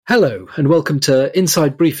Hello, and welcome to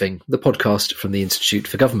Inside Briefing, the podcast from the Institute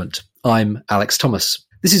for Government. I'm Alex Thomas.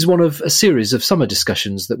 This is one of a series of summer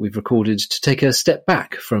discussions that we've recorded to take a step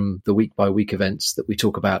back from the week-by-week events that we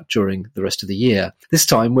talk about during the rest of the year. This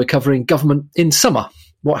time we're covering government in summer.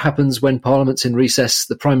 What happens when Parliament's in recess,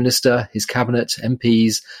 the Prime Minister, his cabinet,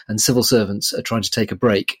 MPs and civil servants are trying to take a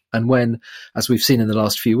break, and when, as we've seen in the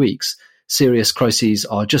last few weeks, serious crises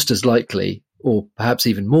are just as likely, or perhaps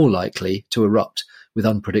even more likely, to erupt with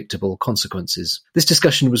unpredictable consequences. This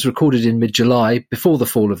discussion was recorded in mid-July, before the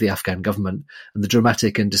fall of the Afghan government and the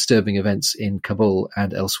dramatic and disturbing events in Kabul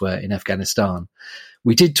and elsewhere in Afghanistan.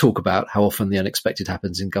 We did talk about how often the unexpected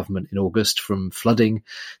happens in government in August, from flooding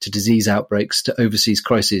to disease outbreaks to overseas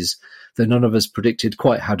crises, though none of us predicted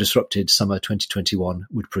quite how disrupted summer 2021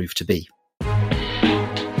 would prove to be.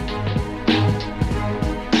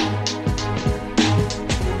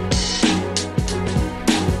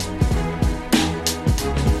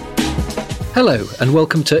 Hello, and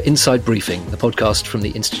welcome to Inside Briefing, the podcast from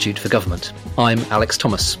the Institute for Government. I'm Alex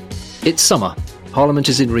Thomas. It's summer. Parliament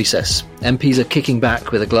is in recess. MPs are kicking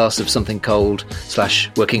back with a glass of something cold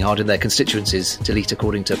 / working hard in their constituencies, delete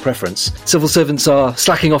according to preference. Civil servants are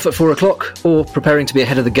slacking off at 4 o'clock or preparing to be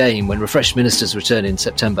ahead of the game when refreshed ministers return in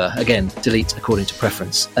September, again, delete according to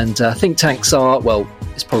preference. And think tanks are, well,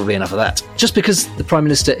 it's probably enough of that. Just because the Prime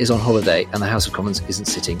Minister is on holiday and the House of Commons isn't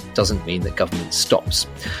sitting doesn't mean that government stops.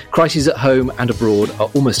 Crises at home and abroad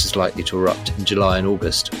are almost as likely to erupt in July and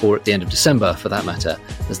August, or at the end of December for that matter,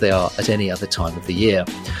 as they are at any other time of the year.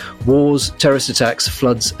 Wars, terrorist attacks,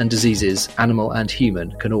 floods and diseases, animal and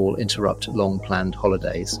human, can all interrupt long-planned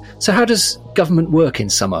holidays. So how does government work in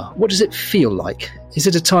summer? What does it feel like? Is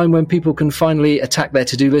it a time when people can finally attack their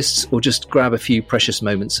to-do lists or just grab a few precious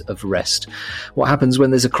moments of rest? What happens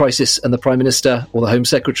when there's a crisis and the Prime Minister or the Home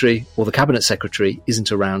Secretary or the Cabinet Secretary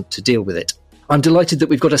isn't around to deal with it? I'm delighted that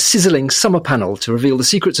we've got a sizzling summer panel to reveal the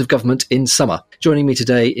secrets of government in summer. Joining me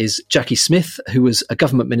today is Jackie Smith, who was a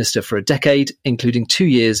government minister for a decade, including 2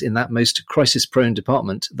 years in that most crisis-prone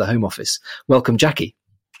department, the Home Office. Welcome, Jackie.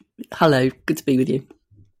 Hello, good to be with you.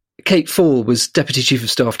 Kate Fall was Deputy Chief of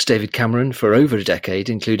Staff to David Cameron for over a decade,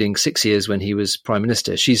 including 6 years when he was Prime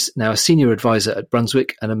Minister. She's now a senior advisor at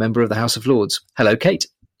Brunswick and a member of the House of Lords. Hello, Kate.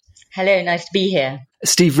 Hello, nice to be here.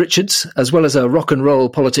 Steve Richards, as well as a rock and roll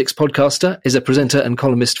politics podcaster, is a presenter and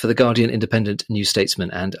columnist for The Guardian, Independent, New Statesman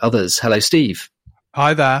and others. Hello, Steve.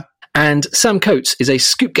 Hi there. And Sam Coates is a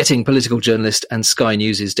scoop-getting political journalist and Sky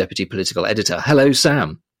News' deputy political editor. Hello,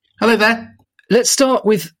 Sam. Hello there. Let's start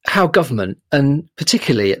with how government, and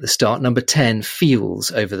particularly at the start, number 10, feels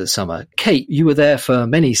over the summer. Kate, you were there for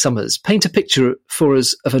many summers. Paint a picture for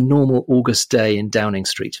us of a normal August day in Downing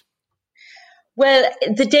Street. Well,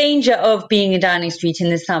 the danger of being in Downing Street in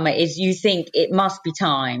the summer is you think it must be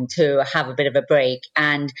time to have a bit of a break,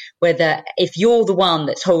 and whether if you're the one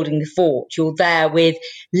that's holding the fort, you're there with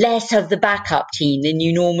less of the backup team than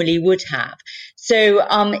you normally would have. So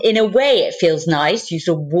in a way, it feels nice. You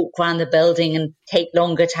sort of walk around the building and take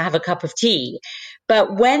longer to have a cup of tea.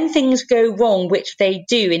 But when things go wrong, which they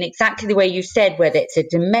do in exactly the way you said, whether it's a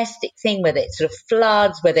domestic thing, whether it's sort of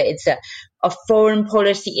floods, whether it's a foreign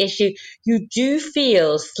policy issue, you do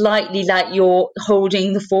feel slightly like you're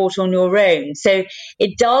holding the fort on your own. So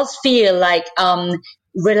it does feel like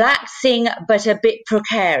relaxing, but a bit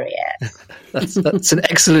precarious. That's an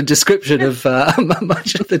excellent description of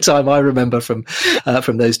much of the time I remember from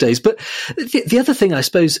those days. But the other thing, I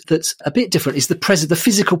suppose, that's a bit different is the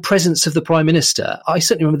physical presence of the Prime Minister. I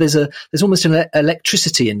certainly remember there's almost an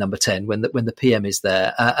electricity in number 10 when the PM is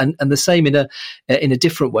there, and the same in a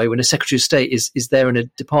different way when a Secretary of State is there in a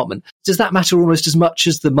department. Does that matter almost as much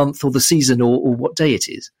as the month or the season or what day it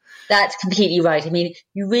is? That's completely right. I mean,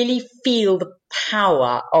 you really feel the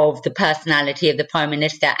power of the personality of the Prime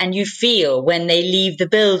Minister, and you feel when they leave the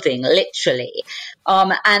building, literally.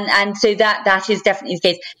 And so that is definitely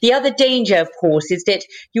the case. The other danger, of course, is that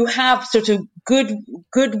you have sort of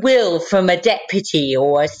goodwill from a deputy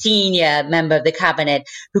or a senior member of the cabinet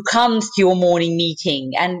who comes to your morning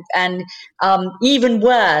meeting and even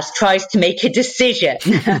worse, tries to make a decision.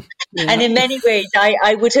 Yeah. And in many ways,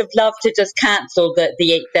 I would have loved to just cancel the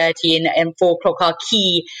 8:30 and 4 o'clock, our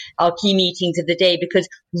key meetings of the day, because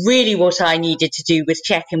really what I needed to do was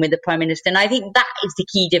check in with the Prime Minister. And I think that is the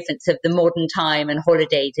key difference of the modern time and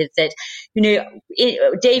holidays, is that,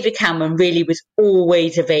 David Cameron really was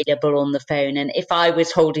always available on the phone. And if I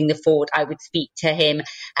was holding the fort, I would speak to him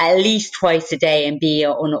at least twice a day and be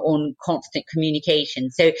on constant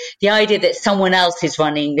communication. So the idea that someone else is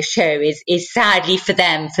running the show is sadly for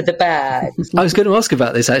them, for the birds. I was going to ask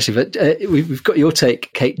about this actually, but we've got your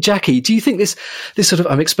take, Kate. Jackie, do you think this sort of,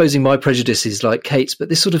 I'm exposing my prejudices like Kate's, but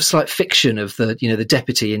this sort of slight fiction of the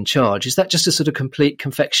deputy in charge, is that just a sort of complete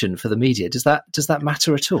confection for the media? Does that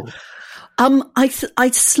matter at all? I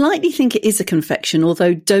slightly think it is a confection,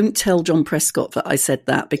 although don't tell John Prescott that I said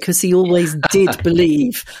that, because he always did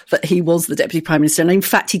believe that he was the Deputy Prime Minister. And in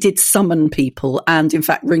fact, he did summon people and in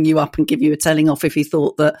fact ring you up and give you a telling off if he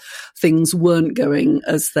thought that things weren't going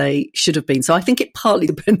as they should have been. So I think it partly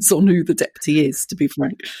depends on who the deputy is, to be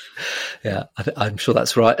frank. Yeah, I'm sure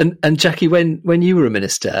that's right. And Jackie, when you were a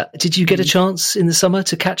minister, did you get a chance in the summer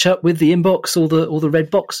to catch up with the inbox or the red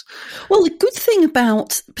box? Well, the good thing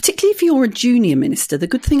about, particularly if you're a junior minister, the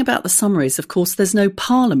good thing about the summer is, of course, there's no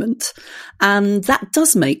parliament, and that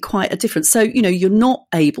does make quite a difference. So, you're not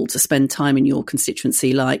able to spend time in your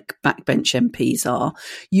constituency like backbench MPs are.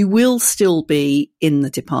 You will still be in the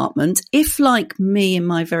department. If, like me in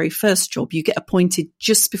my very first job, you get appointed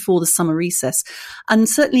just before the summer recess, and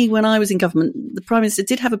certainly when I was in government, the Prime Minister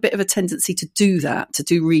did have a bit of a tendency to do that, to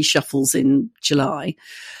do reshuffles in July,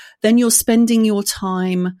 then you're spending your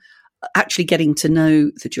time actually getting to know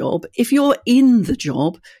the job. If you're in the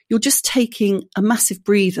job, you're just taking a massive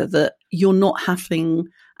breather that you're not having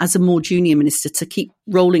as a more junior minister to keep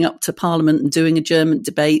rolling up to Parliament and doing adjournment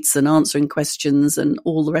debates and answering questions and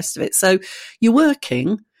all the rest of it. So you're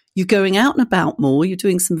working, you're going out and about more, you're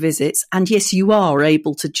doing some visits, and yes, you are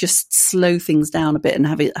able to just slow things down a bit and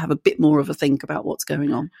have a bit more of a think about what's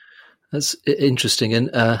going on. That's interesting. And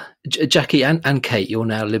Jackie and Kate, you're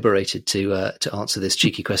now liberated to answer this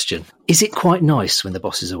cheeky question. Is it quite nice when the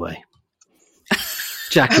boss is away?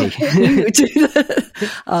 Jackie. Do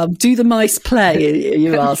the mice play, are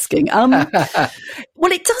you asking?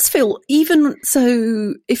 Well, it does feel, even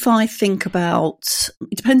so, if I think about,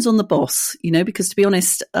 it depends on the boss, because to be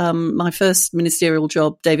honest, my first ministerial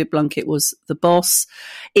job, David Blunkett was the boss.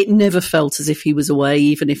 It never felt as if he was away,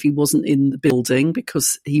 even if he wasn't in the building,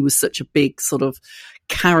 because he was such a big sort of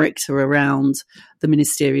character around the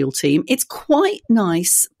ministerial team. It's quite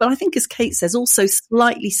nice, but I think, as Kate says, also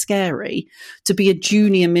slightly scary to be a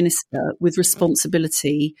junior minister with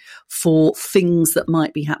responsibility for things that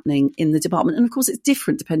might be happening in the department. And of course, it's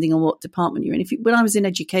different depending on what department you're in. When I was in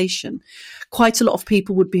education, quite a lot of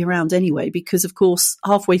people would be around anyway, because of course,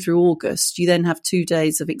 halfway through August, you then have 2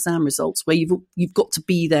 days of exam results where you've got to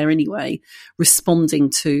be there anyway, responding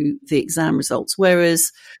to the exam results.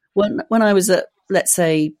 Whereas when I was at, let's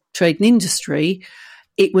say, trade and industry,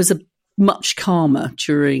 it was a much calmer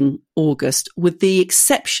during August, with the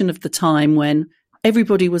exception of the time when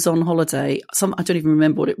everybody was on holiday. I don't even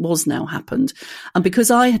remember what it was now happened. And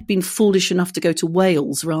because I had been foolish enough to go to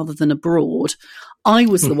Wales rather than abroad, I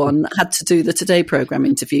was the one that had to do the Today programme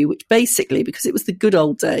interview, which basically, because it was the good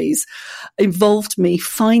old days, involved me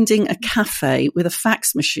finding a cafe with a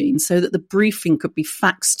fax machine so that the briefing could be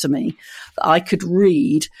faxed to me, that I could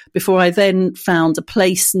read, before I then found a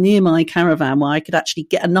place near my caravan where I could actually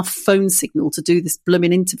get enough phone signal to do this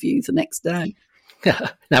blooming interview the next day.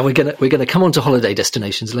 Now we're gonna come on to holiday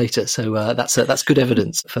destinations later, so that's good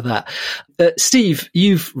evidence for that. Steve,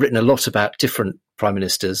 you've written a lot about different prime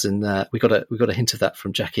ministers, and we got a hint of that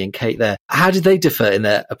from Jackie and Kate there. How did they differ in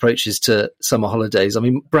their approaches to summer holidays? I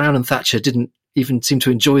mean, Brown and Thatcher didn't even seem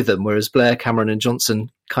to enjoy them, whereas Blair, Cameron, and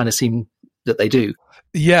Johnson kind of seem that they do.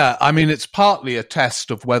 Yeah, I mean, it's partly a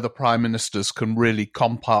test of whether prime ministers can really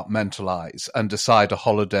compartmentalise and decide a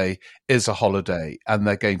holiday is a holiday and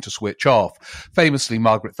they're going to switch off. Famously,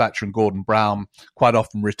 Margaret Thatcher and Gordon Brown quite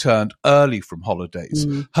often returned early from holidays.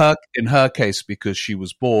 In her case, because she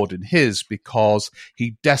was bored; in his, because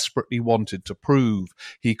he desperately wanted to prove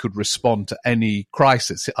he could respond to any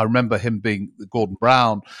crisis. I remember him being, Gordon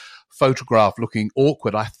Brown, photograph looking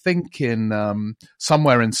awkward, I think in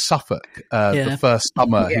somewhere in Suffolk, the first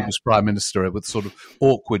summer he was prime minister, with sort of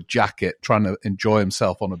awkward jacket, trying to enjoy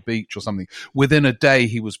himself on a beach or something. Within a day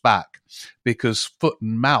he was back, because foot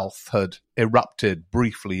and mouth had erupted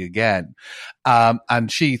briefly again. And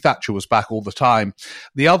Thatcher was back all the time.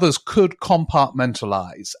 The others could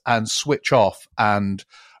compartmentalise and switch off and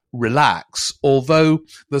relax, although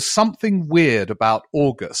there's something weird about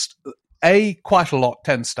August. A, quite a lot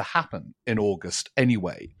tends to happen in August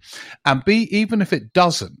anyway. And B, even if it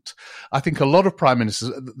doesn't, I think a lot of prime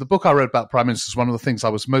ministers, the book I wrote about prime ministers, one of the things I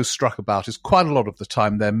was most struck about is quite a lot of the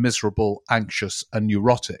time they're miserable, anxious, and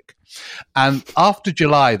neurotic. And after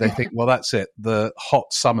July, they think, well, that's it. The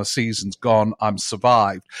hot summer season's gone. I'm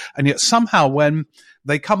survived. And yet somehow when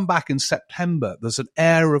they come back in September, there's an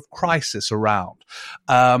air of crisis around.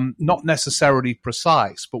 Not necessarily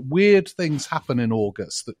precise, but weird things happen in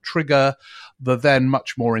August that trigger the then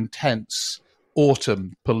much more intense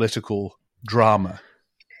autumn political drama.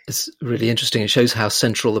 It's really interesting. It shows how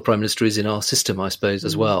central the Prime Minister is in our system, I suppose,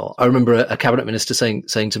 as well. I remember a cabinet minister saying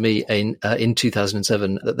to me in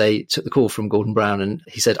 2007 that they took the call from Gordon Brown, and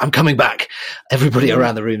he said, "I'm coming back." Everybody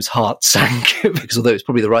around the room's heart sank because although it's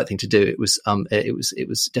probably the right thing to do, it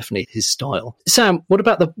was definitely his style. Sam, what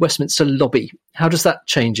about the Westminster lobby? How does that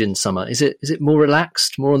change in summer? Is it more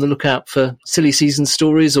relaxed, more on the lookout for silly season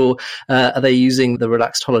stories, or are they using the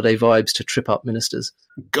relaxed holiday vibes to trip up ministers?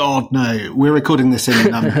 God, no. We're recording this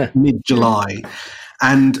in mid-July,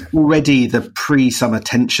 and already the pre-summer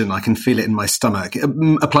tension, I can feel it in my stomach. It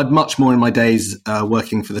applied much more in my days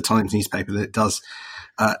working for the Times newspaper than it does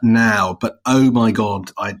now. But oh my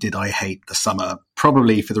God, I hate the summer,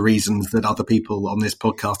 probably for the reasons that other people on this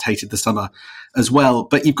podcast hated the summer as well.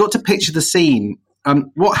 But you've got to picture the scene.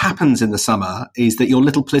 What happens in the summer is that your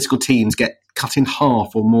little political teams get cut in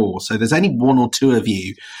half or more. So there's only one or two of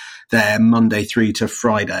you there Monday through to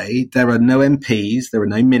Friday. There are no MPs, there are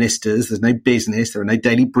no ministers, there's no business, there are no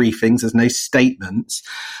daily briefings, there's no statements.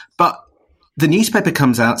 But the newspaper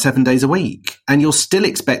comes out 7 days a week, and you're still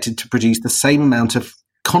expected to produce the same amount of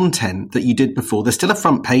content that you did before. There's still a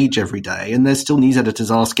front page every day, and there's still news editors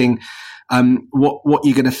asking what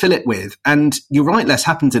you're going to fill it with. And you're right, less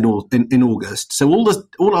happens in August. So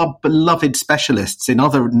all our beloved specialists in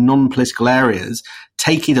other non-political areas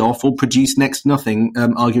take it off or produce next to nothing,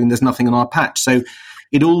 arguing there's nothing on our patch. So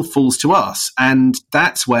it all falls to us. And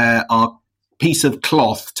that's where our piece of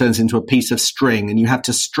cloth turns into a piece of string, and you have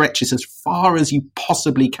to stretch it as far as you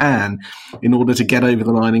possibly can in order to get over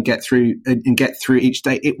the line and get through each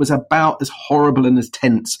day. It was about as horrible and as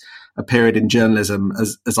tense a period in journalism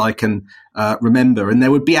as I can remember. And there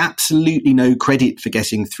would be absolutely no credit for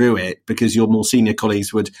getting through it, because your more senior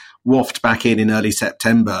colleagues would waft back in early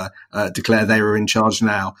September, declare they were in charge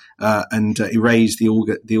now, and erase the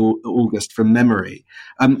August from memory.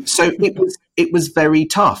 So it was very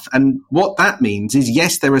tough. And what that means is,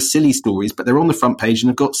 yes, there are silly stories, but they're on the front page and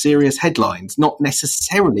have got serious headlines, not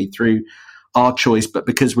necessarily through our choice, but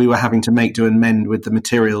because we were having to make do and mend with the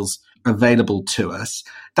materials available to us.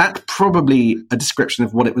 That's probably a description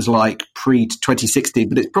of what it was like pre-2016,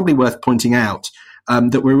 but it's probably worth pointing out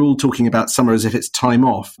that we're all talking about summer as if it's time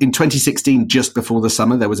off. In 2016, just before the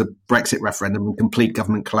summer, there was a Brexit referendum and complete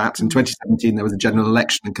government collapse. In 2017, there was a general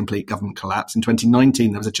election and complete government collapse. In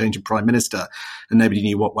 2019, there was a change of prime minister and nobody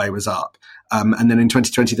knew what way was up. And then in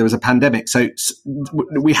 2020, there was a pandemic. So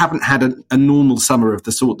we haven't had a normal summer of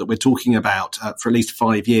the sort that we're talking about for at least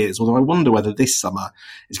 5 years, although I wonder whether this summer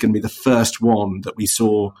is going to be the first one that we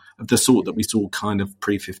saw of the sort that we saw kind of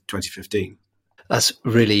pre-2015. That's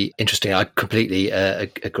really interesting. I completely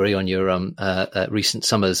agree on your recent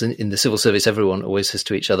summers. In the civil service, everyone always says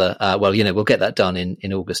to each other, well, we'll get that done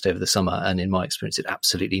in August over the summer. And in my experience, it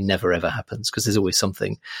absolutely never, ever happens, because there's always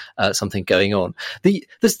something going on. The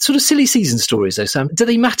sort of silly season stories, though, Sam, do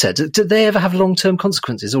they matter? Do they ever have long-term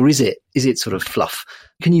consequences, or is it sort of fluff?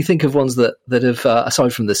 Can you think of ones that have,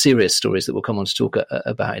 aside from the serious stories that we'll come on to talk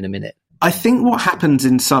about in a minute? I think what happens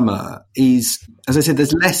in summer is, as I said,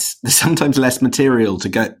 there's sometimes less material to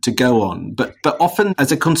go on, but often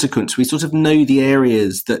as a consequence, we sort of know the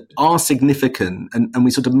areas that are significant, and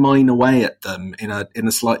we sort of mine away at them in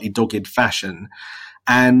a slightly dogged fashion.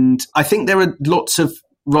 And I think there are lots of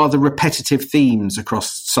rather repetitive themes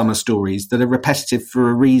across summer stories that are repetitive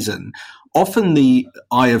for a reason. Often the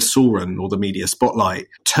eye of Sauron, or the media spotlight,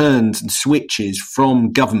 turns and switches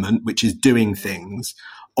from government, which is doing things,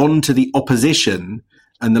 onto the opposition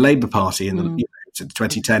and the Labour Party in the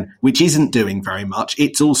 2010, which isn't doing very much.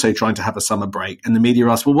 It's also trying to have a summer break. And the media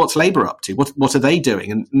asks, well, what's Labour up to? What are they doing?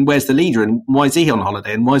 And where's the leader? And why is he on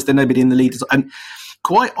holiday? And why is there nobody in the leaders? And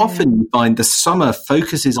quite often you find the summer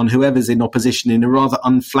focuses on whoever's in opposition in a rather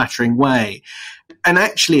unflattering way. And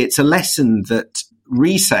actually, it's a lesson that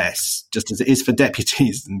recess, just as it is for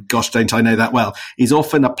deputies, and gosh, don't I know that well, is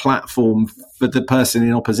often a platform for the person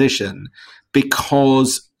in opposition,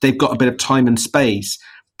 because they've got a bit of time and space,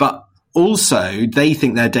 but also they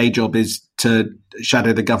think their day job is to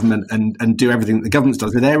shadow the government and do everything that the government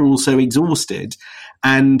does. But they're also exhausted.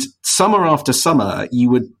 And summer after summer, you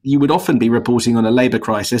would often be reporting on a Labour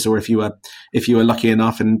crisis, or if you were lucky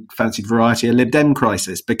enough and fancied variety, a Lib Dem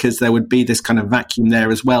crisis, because there would be this kind of vacuum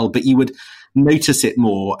there as well. But you would notice it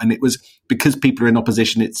more, and it was because people are in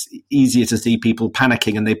opposition, it's easier to see people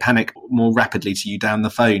panicking, and they panic more rapidly to you down the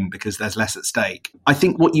phone because there's less at stake. I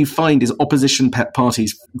think what you find is opposition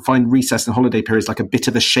parties find recess and holiday periods like a bit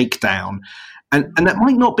of a shakedown, and that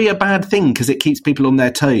might not be a bad thing because it keeps people on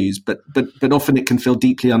their toes, but often it can feel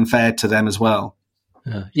deeply unfair to them as well.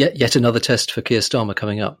 Yet another test for Keir Starmer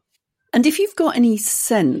coming up. And if you've got any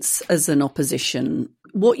sense as an opposition,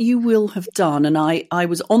 what you will have done, and I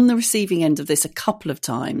was on the receiving end of this a couple of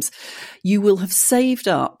times, you will have saved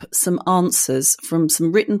up some answers from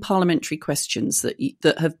some written parliamentary questions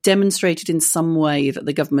that have demonstrated in some way that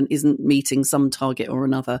the government isn't meeting some target or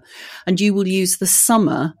another. And you will use the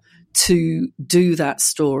summer to do that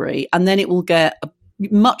story. And then it will get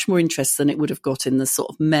much more interest than it would have got in the sort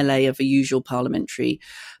of melee of a usual parliamentary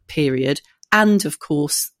period. And of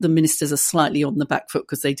course, the ministers are slightly on the back foot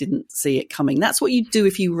because they didn't see it coming. That's what you'd do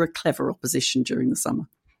if you were a clever opposition during the summer.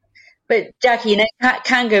 But Jackie, it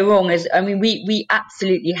can go wrong. We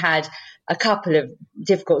absolutely had a couple of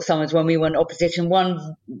difficult summers when we were in opposition.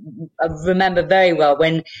 One I remember very well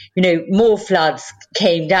when, more floods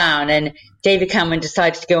came down and David Cameron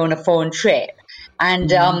decided to go on a foreign trip.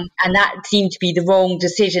 And that seemed to be the wrong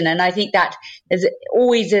decision. And I think that there's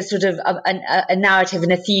always a sort of a narrative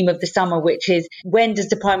and a theme of the summer, which is when does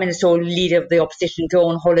the Prime Minister or leader of the opposition go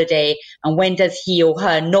on holiday, and when does he or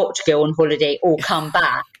her not go on holiday or come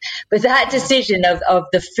back? But that decision of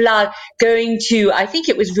the flood going to, I think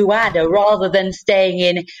it was Rwanda rather than staying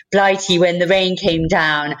in Blighty when the rain came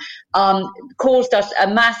down, caused us a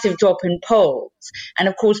massive drop in polls. And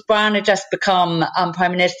of course, Brown had just become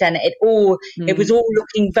Prime Minister, and it was all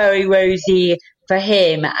looking very rosy for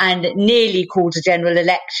him, and nearly called a general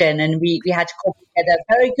election. And we had to call together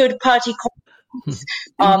a very good party conference.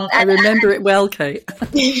 I remember it well, Kate.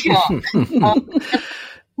 Yeah. The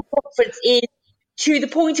conference is to the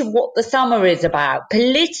point of what the summer is about.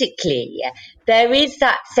 Politically, there is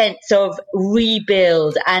that sense of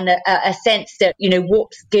rebuild and a sense that,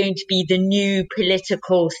 what's going to be the new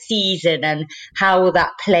political season and how will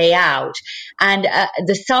that play out. And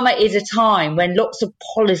the summer is a time when lots of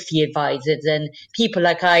policy advisors and people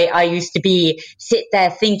like I used to be sit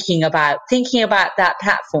there thinking about that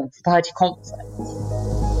platform for party conference.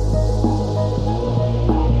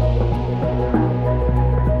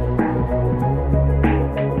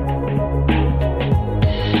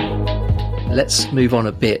 Let's move on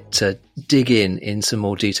a bit to dig in some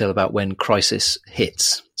more detail about when crisis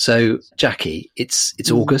hits. So, Jackie,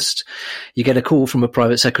 it's August. You get a call from a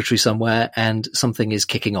private secretary somewhere and something is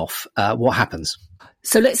kicking off. What happens?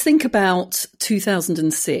 So let's think about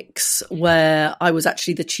 2006, where I was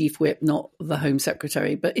actually the chief whip, not the Home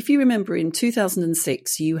Secretary. But if you remember, in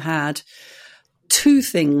 2006, you had two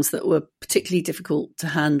things that were particularly difficult to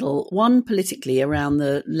handle. One, politically, around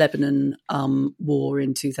the Lebanon war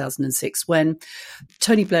in 2006, when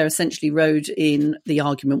Tony Blair essentially rode in, the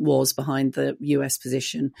argument was behind the US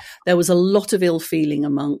position. There was a lot of ill feeling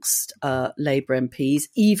amongst Labour MPs,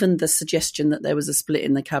 even the suggestion that there was a split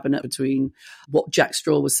in the cabinet between what Jack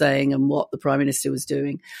Straw was saying and what the Prime Minister was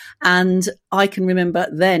doing. And I can remember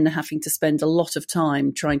then having to spend a lot of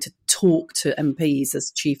time trying to talk to MPs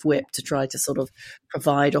as chief whip to try to sort of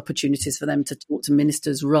provide opportunities for them to talk to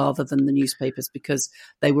ministers rather than the newspapers, because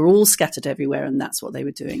they were all scattered everywhere and that's what they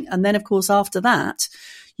were doing. And then, of course, after that,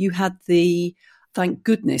 you had the, thank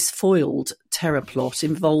goodness, foiled terror plot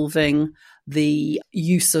involving the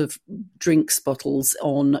use of drinks bottles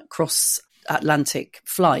on cross-Atlantic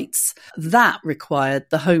flights. That required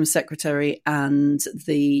the Home Secretary and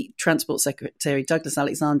the Transport Secretary, Douglas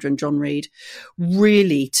Alexander and John Reid,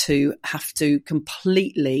 really to have to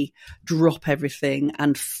completely drop everything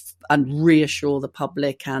and reassure the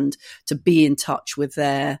public and to be in touch with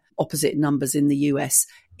their opposite numbers in the US.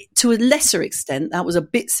 To a lesser extent, that was a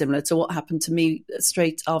bit similar to what happened to me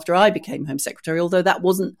straight after I became Home Secretary, although that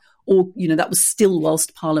wasn't all, that was still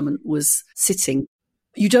whilst Parliament was sitting.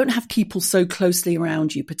 You don't have people so closely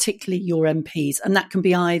around you, particularly your MPs, and that can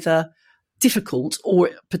be either difficult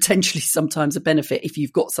or potentially sometimes a benefit if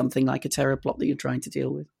you've got something like a terror plot that you're trying to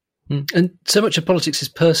deal with. And so much of politics is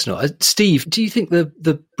personal. Steve, do you think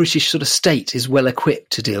the British sort of state is well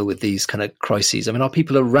equipped to deal with these kind of crises? I mean, are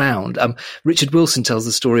people around? Richard Wilson tells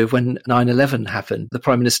the story of when 9/11 happened. The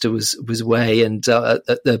Prime Minister was away and at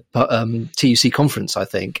the TUC conference, I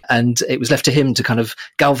think, and it was left to him to kind of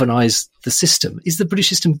galvanise the system. Is the British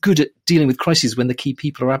system good at dealing with crises when the key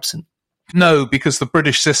people are absent? No, because the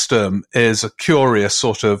British system is a curious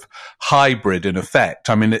sort of hybrid in effect.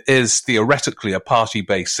 I mean, it is theoretically a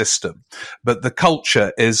party-based system, but the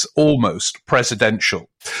culture is almost presidential.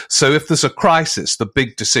 So if there's a crisis, the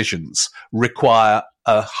big decisions require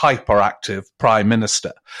a hyperactive prime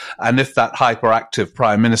minister. And if that hyperactive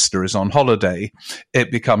prime minister is on holiday,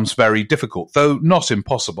 it becomes very difficult, though not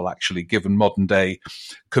impossible, actually, given modern day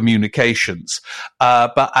communications.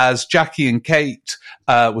 But as Jackie and Kate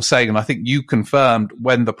were saying, and I think you confirmed,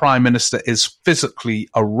 when the prime minister is physically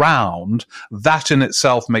around, that in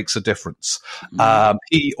itself makes a difference.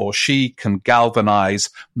 He or she can galvanize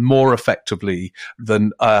more effectively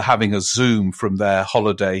than having a Zoom from their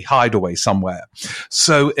holiday hideaway somewhere.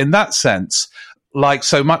 So in that sense, like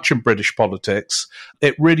so much in British politics,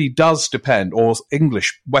 it really does depend, or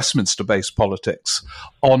English Westminster-based politics,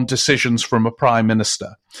 on decisions from a prime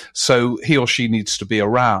minister. So he or she needs to be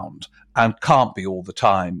around and can't be all the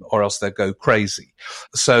time, or else they'll go crazy.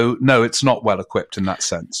 So no, it's not well equipped in that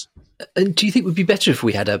sense. And do you think it would be better if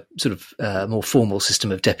we had a sort of more formal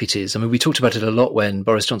system of deputies? I mean, we talked about it a lot when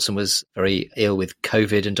Boris Johnson was very ill with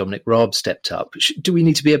COVID and Dominic Raab stepped up. Do we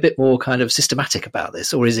need to be a bit more kind of systematic about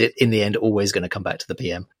this, or is it in the end always going to come back to the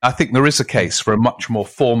PM? I think there is a case for a much more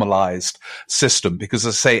formalised system because,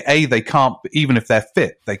 as I say, they can't, even if they're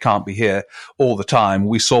fit, they can't be here all the time.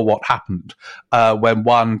 We saw what happened when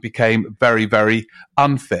one became very, very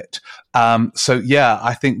unfit. So, yeah,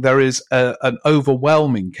 I think there is an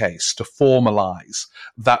overwhelming case to formalise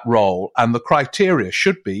that role. And the criteria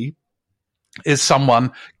should be, is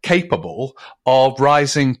someone capable of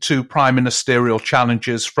rising to prime ministerial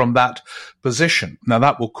challenges from that position? Now,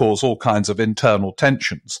 that will cause all kinds of internal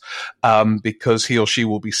tensions because he or she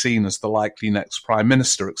will be seen as the likely next prime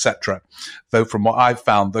minister, etc. Though from what I've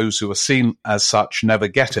found, those who are seen as such never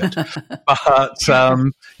get it.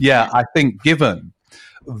 But, yeah, I think given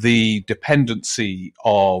the dependency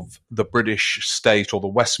of the British state or the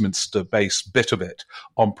Westminster-based bit of it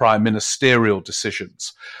on prime ministerial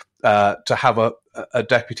decisions, to have a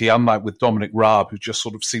deputy, unlike with Dominic Raab, who just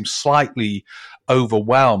sort of seems slightly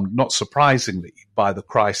overwhelmed, not surprisingly, by the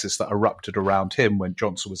crisis that erupted around him when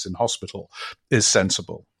Johnson was in hospital, is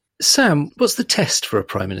sensible. Sam, what's the test for a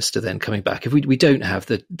prime minister then coming back? If we don't have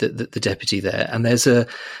the deputy there, and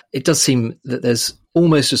it does seem that there's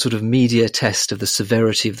almost a sort of media test of the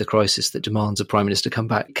severity of the crisis that demands a prime minister come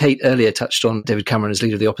back. Kate earlier touched on David Cameron as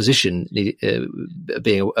leader of the opposition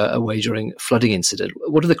being a wagering flooding incident.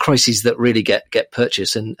 What are the crises that really get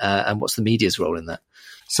purchased, and what's the media's role in that?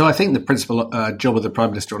 So I think the principal job of the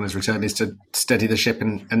Prime Minister on his return is to steady the ship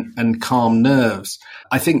and calm nerves.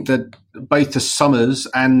 I think that both the summers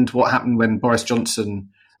and what happened when Boris Johnson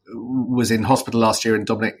was in hospital last year and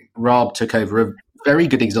Dominic Raab took over are very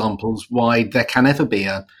good examples why there can never be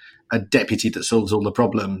a deputy that solves all the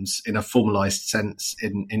problems in a formalised sense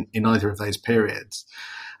in either of those periods.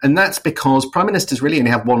 And that's because Prime Ministers really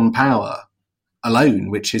only have one power alone,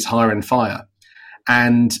 which is hire and fire.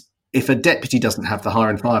 And if a deputy doesn't have the hire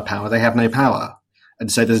and fire power, they have no power. And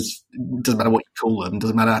so it doesn't matter what you call them,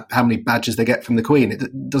 doesn't matter how many badges they get from the Queen,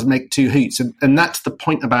 it doesn't make two hoots. And that's the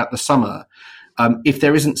point about the summer. If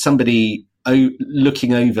there isn't somebody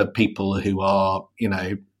looking over people who are,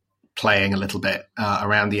 playing a little bit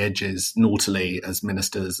around the edges naughtily as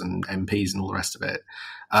ministers and MPs and all the rest of it,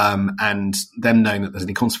 and them knowing that there's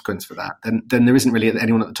any consequence for that, then there isn't really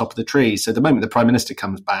anyone at the top of the tree. So the moment the Prime Minister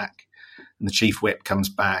comes back, and the chief whip comes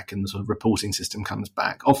back and the sort of reporting system comes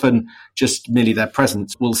back, often just merely their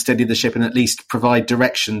presence will steady the ship and at least provide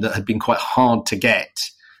direction that had been quite hard to get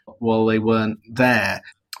while they weren't there.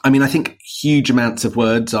 I mean, I think huge amounts of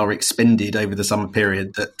words are expended over the summer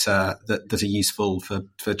period that are useful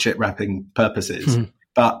for chit wrapping purposes. Mm.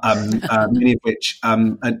 But many of which are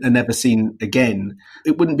never seen again.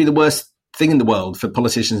 It wouldn't be the worst thing in the world for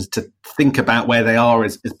politicians to think about where they are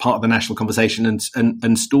as part of the national conversation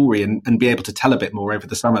and story and be able to tell a bit more over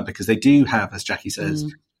the summer, because they do have, as Jackie says,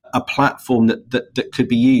 a platform that could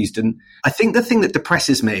be used. And I think the thing that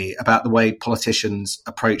depresses me about the way politicians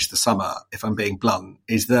approach the summer, if I'm being blunt,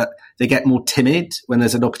 is that they get more timid when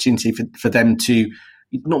there's an opportunity for them to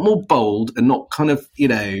not more bold and not kind of,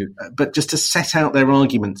 but just to set out their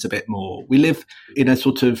arguments a bit more. We live in a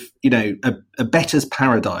sort of, a better's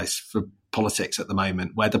paradise for politics at the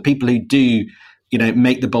moment, where the people who do,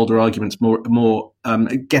 make the bolder arguments more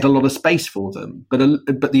get a lot of space for them.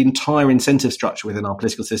 But the entire incentive structure within our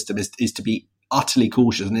political system is to be utterly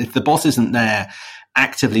cautious. And if the boss isn't there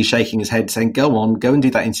actively shaking his head saying, go on, go and do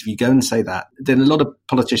that interview, go and say that, then a lot of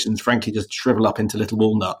politicians, frankly, just shrivel up into little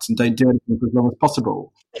walnuts and don't do anything for as long as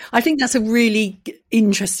possible. I think that's a really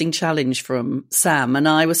interesting challenge from Sam. And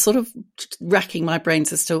I was sort of racking my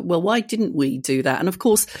brains as to, well, why didn't we do that? And of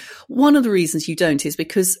course, one of the reasons you don't is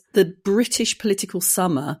because the British political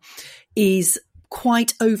summer is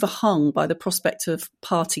quite overhung by the prospect of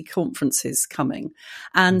party conferences coming.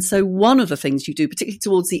 And so one of the things you do, particularly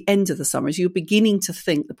towards the end of the summer, is you're beginning to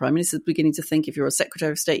think, the Prime Minister is beginning to think, if you're a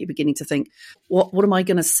Secretary of State, you're beginning to think, what am I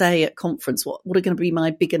going to say at conference? What are going to be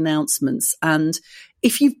my big announcements? And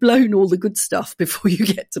if you've blown all the good stuff before you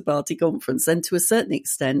get to party conference, then to a certain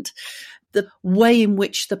extent, the way in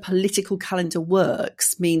which the political calendar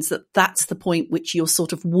works means that that's the point which you're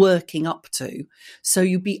sort of working up to. So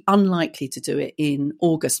you'd be unlikely to do it in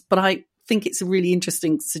August. But I think it's a really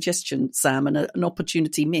interesting suggestion, Sam, and an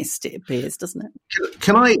opportunity missed, it appears, doesn't it?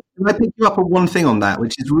 Can I pick you up on one thing on that,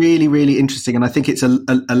 which is really, really interesting, and I think it's a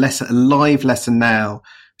live lesson now,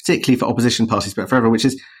 particularly for opposition parties, but for everyone, which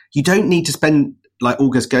is you don't need to spend like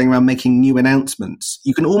August going around making new announcements.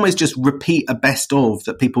 You can almost just repeat a best of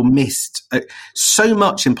that people missed so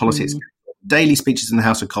much in politics. Daily speeches in the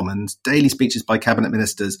House of Commons, daily speeches by cabinet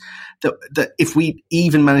ministers, that if we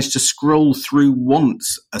even managed to scroll through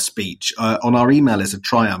once a speech on our email as a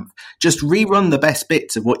triumph, just rerun the best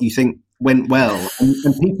bits of what you think went well, and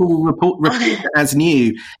people will repeat it as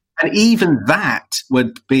new. And even that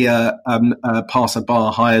would be pass a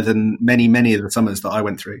bar higher than many of the summers that I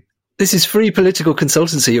went through. This is free political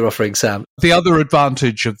consultancy you're offering, Sam. The other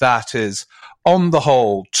advantage of that is, on the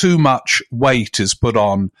whole, too much weight is put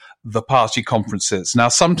on the party conferences. Now,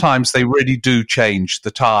 sometimes they really do change the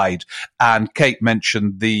tide. And Kate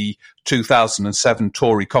mentioned the 2007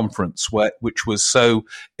 Tory conference, which was so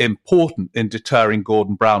important in deterring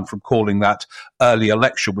Gordon Brown from calling that early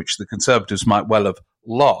election, which the Conservatives might well have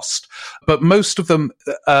lost. But most of them,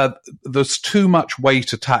 there's too much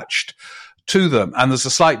weight attached to them. And there's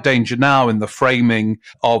a slight danger now in the framing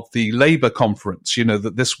of the Labour conference,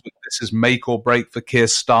 that this is make or break for Keir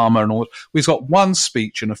Starmer and all. We've got one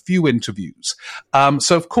speech and a few interviews.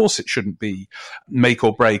 So of course it shouldn't be make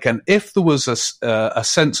or break. And if there was a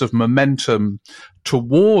sense of momentum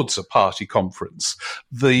towards a party conference,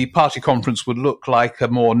 the party conference would look like a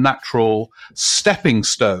more natural stepping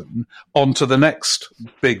stone onto the next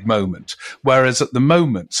big moment. Whereas at the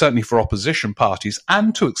moment, certainly for opposition parties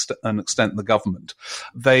and to an extent the government,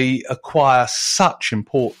 they acquire such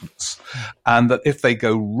importance, and that if they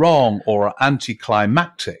go wrong or are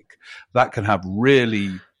anticlimactic, that can have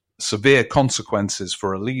really severe consequences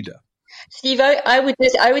for a leader. Steve, I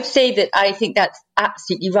would say that I think that's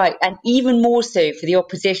absolutely right, and even more so for the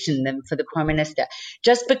opposition than for the Prime Minister,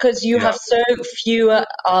 just because you have so fewer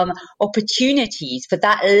opportunities for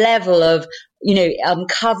that level of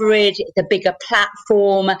coverage, the bigger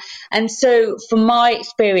platform. And so from my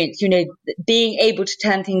experience, being able to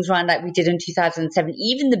turn things around like we did in 2007,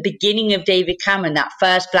 even the beginning of David Cameron, that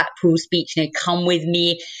first Blackpool speech, come with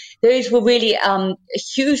me, those were really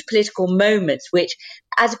huge political moments, which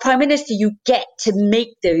as a Prime Minister, you get to make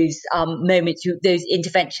those moments, those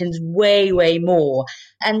interventions way, way more.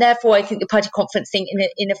 And therefore, I think the party conference thing,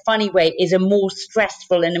 in a funny way, is a more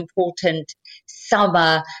stressful and important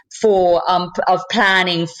summer for of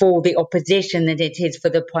planning for the opposition than it is for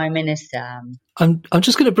the Prime Minister. I'm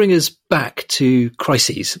just going to bring us back to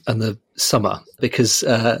crises and the summer, because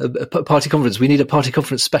party conference, we need a party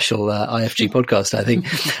conference special IFG podcast, I think.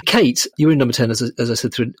 Kate, you were in Number 10, as I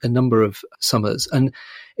said, through a number of summers, and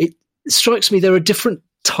it strikes me there are different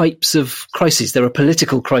types of crises. There are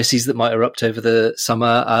political crises that might erupt over the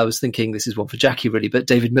summer. I was thinking, this is one for Jackie really, but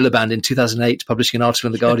David Miliband in 2008 publishing an article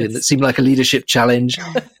in The Guardian that seemed like a leadership challenge.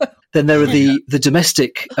 Then there are the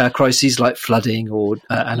domestic crises like flooding or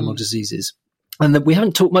animal diseases. And we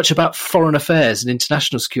haven't talked much about foreign affairs and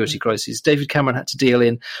international security crises. David Cameron had to deal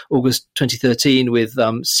in August 2013 with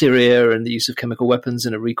Syria and the use of chemical weapons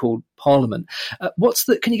in a recalled parliament.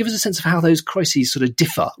 Can you give us a sense of how those crises sort of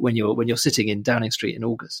differ when you're sitting in Downing Street in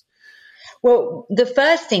August? Well, the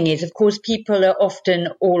first thing is, of course, people are often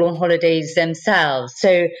all on holidays themselves.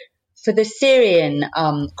 So for the Syrian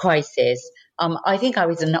crisis, I think I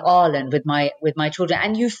was in Ireland with my children,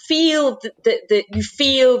 and you feel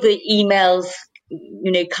the emails,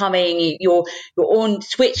 coming. Your own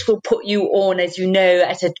switch will put you on, as you know,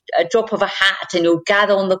 at a drop of a hat, and you'll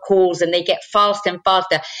gather on the calls, and they get faster and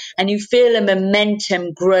faster, and you feel a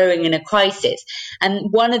momentum growing in a crisis.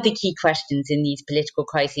 And one of the key questions in these political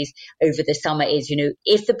crises over the summer is,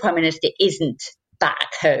 if the Prime Minister isn't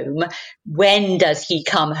back home, when does he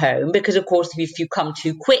come home? Because of course, if you come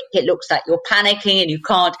too quick, it looks like you're panicking, and you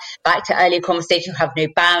can't, back to earlier conversation, you have no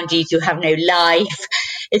boundaries, you have no life.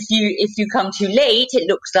 If you come too late, it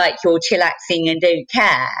looks like you're chillaxing and don't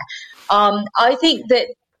care. I think that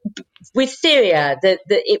with Syria, that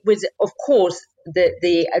it was, of course,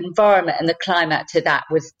 the environment and the climate to that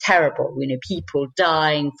was terrible. People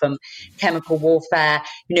dying from chemical warfare.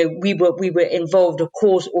 We were involved, of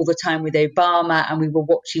course, all the time with Obama, and we were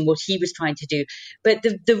watching what he was trying to do. But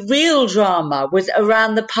the real drama was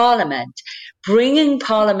around the parliament, bringing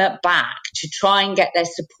parliament back to try and get their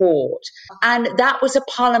support. And that was a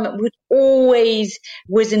parliament which always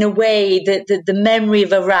was, in a way, that the memory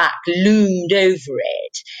of Iraq loomed over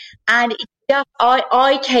it. And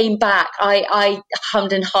I came back, I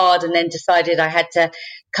hummed and hawed, and then decided I had to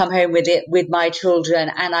come home with my children.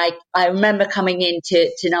 And I remember coming into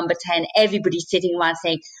Number 10, everybody sitting around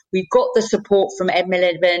saying, we've got the support from Ed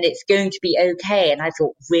Miliband, it's going to be okay. And I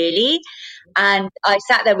thought, really? And I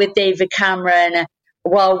sat there with David Cameron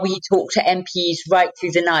while we talked to MPs right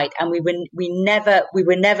through the night, and we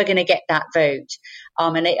were never going to get that vote.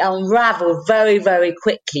 And it unraveled very, very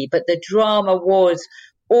quickly. But the drama was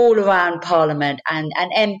all around Parliament and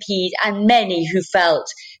MPs, and many who felt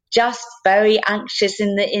just very anxious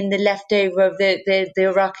in the leftover of the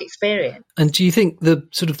Iraq experience. And do you think the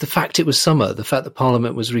fact it was summer, the fact that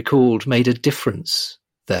Parliament was recalled, made a difference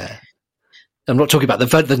there? I'm not talking about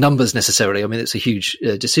the numbers necessarily. I mean, it's a huge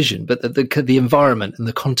decision, but the environment and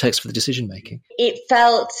the context for the decision making. It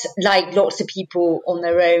felt like lots of people on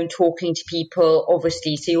their own, talking to people,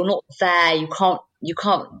 obviously. So you're not there. You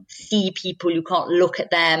can't see people. You can't look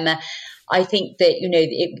at them. I think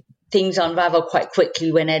that, things unraveled quite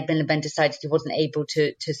quickly when Ed Miliband decided he wasn't able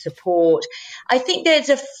to support. I think there's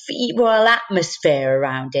a febrile atmosphere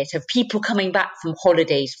around it of people coming back from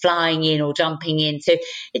holidays, flying in or jumping in. So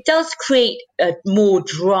it does create more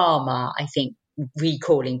drama, I think,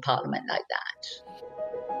 recalling Parliament like that.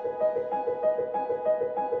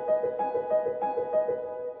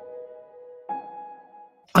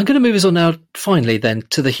 I'm going to move us on now, finally, then,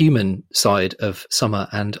 to the human side of summer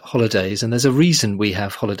and holidays. And there's a reason we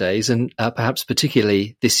have holidays, and perhaps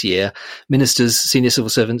particularly this year, ministers, senior civil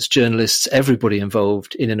servants, journalists, everybody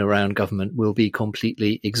involved in and around government will be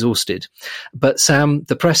completely exhausted. But Sam,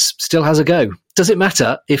 the press still has a go. Does it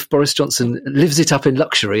matter if Boris Johnson lives it up in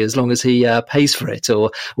luxury as long as he pays for it, or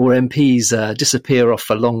MPs disappear off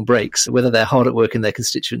for long breaks, whether they're hard at work in their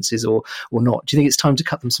constituencies or not? Do you think it's time to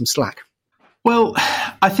cut them some slack? Well,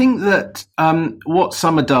 I think that what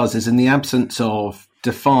summer does is, in the absence of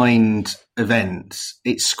defined events,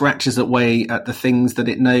 it scratches away at the things that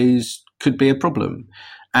it knows could be a problem.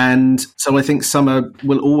 And so I think summer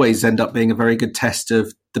will always end up being a very good test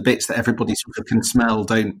of the bits that everybody sort of can smell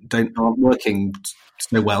aren't working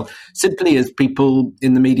so well, simply as people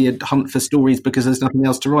in the media hunt for stories because there's nothing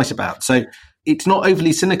else to write about. So it's not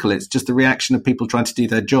overly cynical. It's just the reaction of people trying to do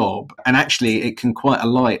their job. And actually, it can quite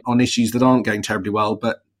alight on issues that aren't going terribly well,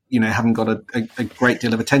 but haven't got a great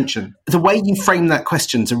deal of attention. The way you frame that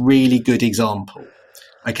question is a really good example,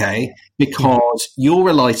 okay? Because you're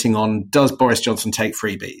relating on, does Boris Johnson take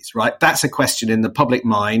freebies, right? That's a question in the public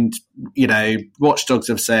mind. Watchdogs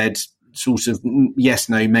have said sort of yes,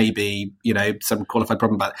 no, maybe, some qualified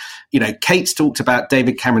problem about it. Kate's talked about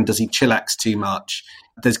David Cameron, does he chillax too much?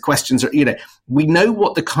 There's questions, we know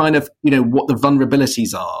what the kind of, what the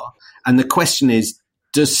vulnerabilities are. And the question is,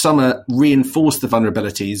 does summer reinforce the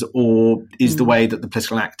vulnerabilities, or is the way that the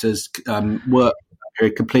political actors work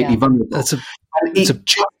completely vulnerable?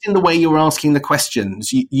 Just in the way you're asking the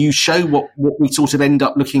questions, you show what we sort of end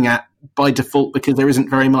up looking at by default, because there isn't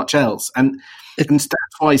very much else. And that's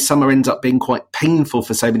why summer ends up being quite painful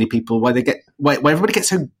for so many people, why everybody gets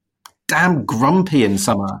so damn grumpy in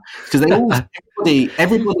summer, because they all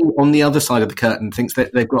everybody on the other side of the curtain thinks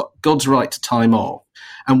that they've got God's right to time off,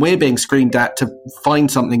 and we're being screamed at to find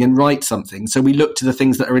something and write something. So we look to the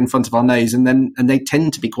things that are in front of our nose, and they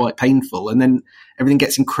tend to be quite painful, and then everything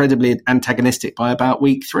gets incredibly antagonistic by about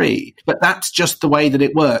week 3. But that's just the way that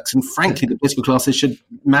it works, and frankly, the political classes should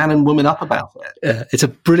man and woman up about it. It's a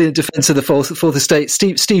brilliant defence of the fourth estate.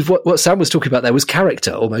 Steve, what Sam was talking about there was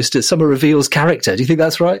character, almost. Summer reveals character. Do you think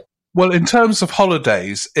that's right? Well, in terms of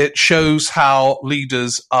holidays, it shows how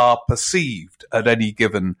leaders are perceived at any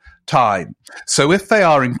given time. So if they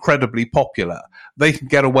are incredibly popular, they can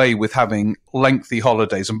get away with having lengthy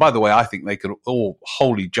holidays. And by the way, I think they could all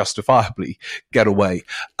wholly justifiably get away.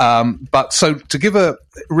 But so to give a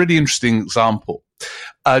really interesting example,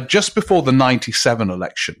 just before the 97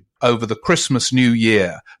 election, over the Christmas New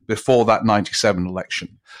Year before that 97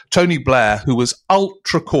 election, Tony Blair, who was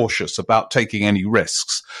ultra cautious about taking any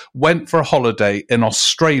risks, went for a holiday in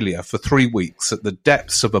Australia for 3 weeks at the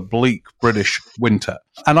depths of a bleak British winter.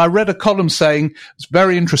 And I read a column saying, it's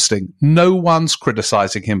very interesting, no one's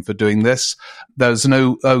criticizing him for doing this. There's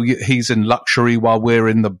no, he's in luxury while we're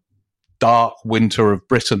in the dark winter of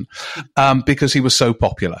Britain, because he was so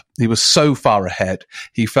popular. He was so far ahead.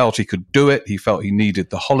 He felt he could do it. He felt he needed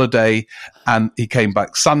the holiday, and he came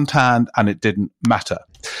back suntanned, and it didn't matter.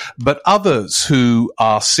 But others who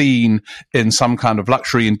are seen in some kind of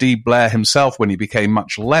luxury, indeed Blair himself, when he became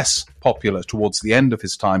much less popular towards the end of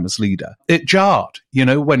his time as leader, it jarred.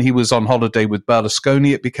 When he was on holiday with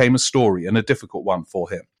Berlusconi, it became a story, and a difficult one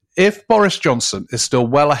for him. If Boris Johnson is still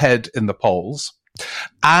well ahead in the polls,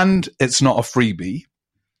 and it's not a freebie,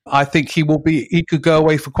 I think he could go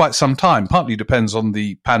away for quite some time. Partly depends on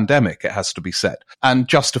the pandemic, it has to be said, and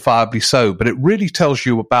justifiably so. But it really tells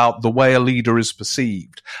you about the way a leader is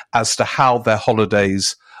perceived as to how their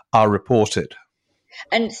holidays are reported.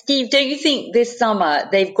 And Steve, don't you think this summer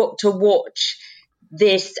they've got to watch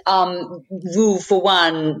this rule for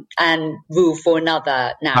one and rule for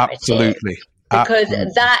another narrative? Absolutely. Because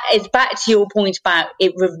that is back to your point about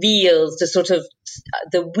it reveals the sort of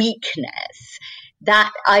the weakness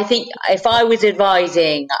that I think if I was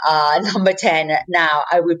advising number 10 now,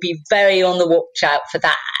 I would be very on the watch out for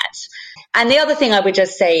that. And the other thing I would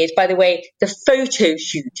just say is, by the way, the photo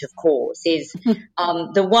shoot, of course, is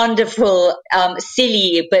the wonderful,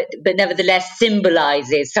 silly, but nevertheless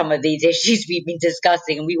symbolizes some of these issues we've been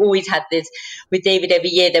discussing. And we always had this with David every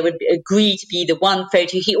year. There would agree to be the one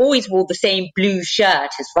photo. He always wore the same blue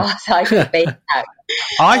shirt, as far as I can make out.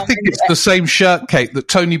 I think it's the same shirt, Kate, that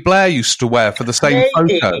Tony Blair used to wear for the same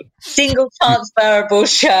photo. Single transferable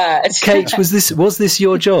shirt. Kate, was this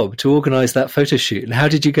your job to organise that photo shoot? And how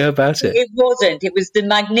did you go about it? It wasn't. It was the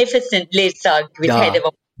magnificent Liz Sugg, who was head of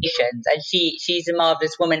operations, and she's a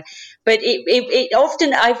marvellous woman. But it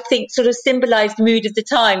often, I think, sort of symbolised the mood of the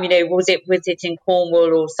time. Was it in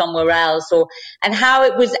Cornwall or somewhere else, and how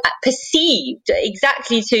it was perceived.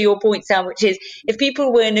 Exactly to your point, Sam, which is if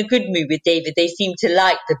people were in a good mood with David, they seemed to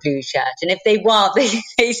like the blue shirt, and if they weren't,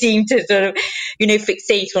 they seemed to sort of,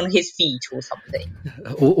 fixate on his feet or something.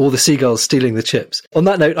 Or the seagulls stealing the chips. On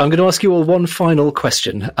that note, I'm going to ask you all one final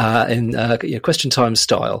question in question time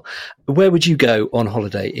style. Where would you go on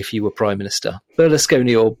holiday if you were Prime Minister?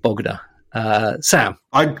 Berlusconi or Bogner? Sam?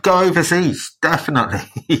 I'd go overseas,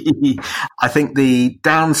 definitely. I think the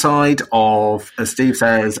downside of, as Steve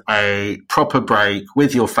says, a proper break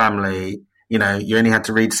with your family, you only had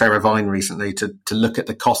to read Sarah Vine recently to look at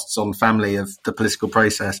the costs on family of the political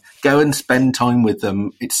process. Go and spend time with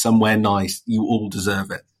them. It's somewhere nice. You all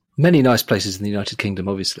deserve it. Many nice places in the United Kingdom,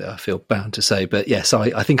 obviously, I feel bound to say. But yes,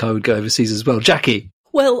 I think I would go overseas as well. Jackie?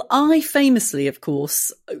 Well, I famously, of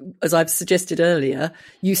course, as I've suggested earlier,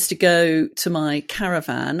 used to go to my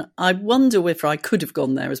caravan. I wonder whether I could have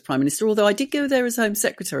gone there as Prime Minister, although I did go there as Home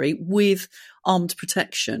Secretary with armed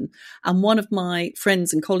protection. And one of my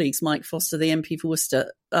friends and colleagues, Mike Foster, the MP for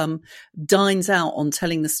Worcester, dines out on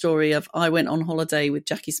telling the story of I went on holiday with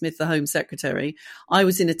Jackie Smith, the Home Secretary. I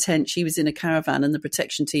was in a tent, she was in a caravan, and the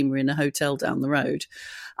protection team were in a hotel down the road.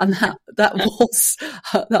 And that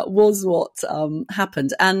was what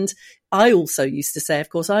happened. And I also used to say, of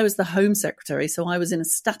course, I was the Home Secretary, so I was in a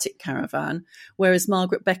static caravan, whereas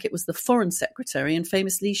Margaret Beckett was the Foreign Secretary, and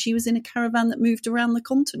famously she was in a caravan that moved around the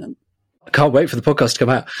continent. I can't wait for the podcast to come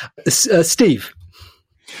out. Steve?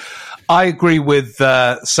 I agree with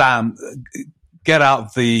Sam. Get out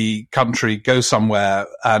of the country, go somewhere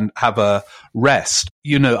and have a rest.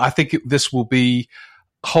 I think this will be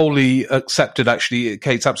wholly accepted. Actually,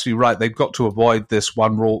 Kate's absolutely right. They've got to avoid this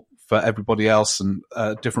one rule for everybody else and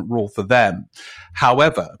a different rule for them.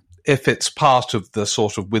 However, if it's part of the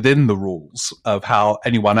sort of within the rules of how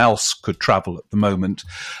anyone else could travel at the moment,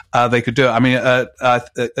 they could do it. I mean,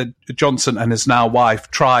 Johnson and his now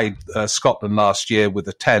wife tried Scotland last year with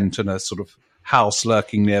a tent and a sort of house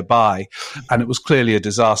lurking nearby, and it was clearly a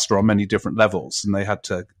disaster on many different levels, and they had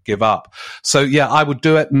to give up. So, yeah, I would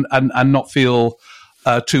do it and not feel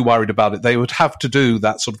too worried about it. They would have to do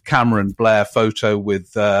that sort of Cameron Blair photo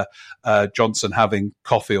with Johnson having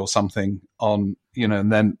coffee or something on,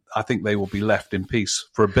 and then I think they will be left in peace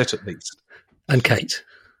for a bit at least. And Kate?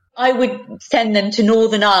 I would send them to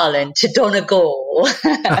Northern Ireland, to Donegal,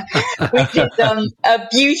 which is a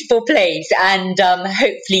beautiful place, and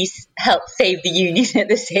hopefully help save the Union at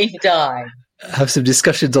the same time. Have some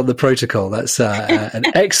discussions on the protocol. That's an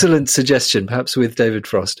excellent suggestion, perhaps with David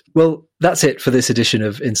Frost. Well, that's it for this edition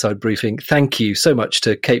of Inside Briefing. Thank you so much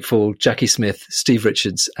to Kate Fall, Jackie Smith, Steve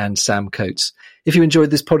Richards and Sam Coates. If you enjoyed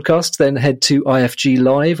this podcast, then head to IFG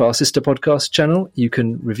Live, our sister podcast channel. You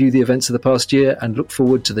can review the events of the past year and look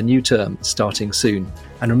forward to the new term starting soon.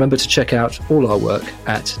 And remember to check out all our work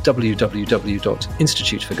at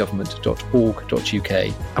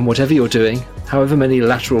www.instituteforgovernment.org.uk. And whatever you're doing, however many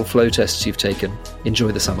lateral flow tests you've taken,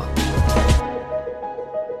 enjoy the summer.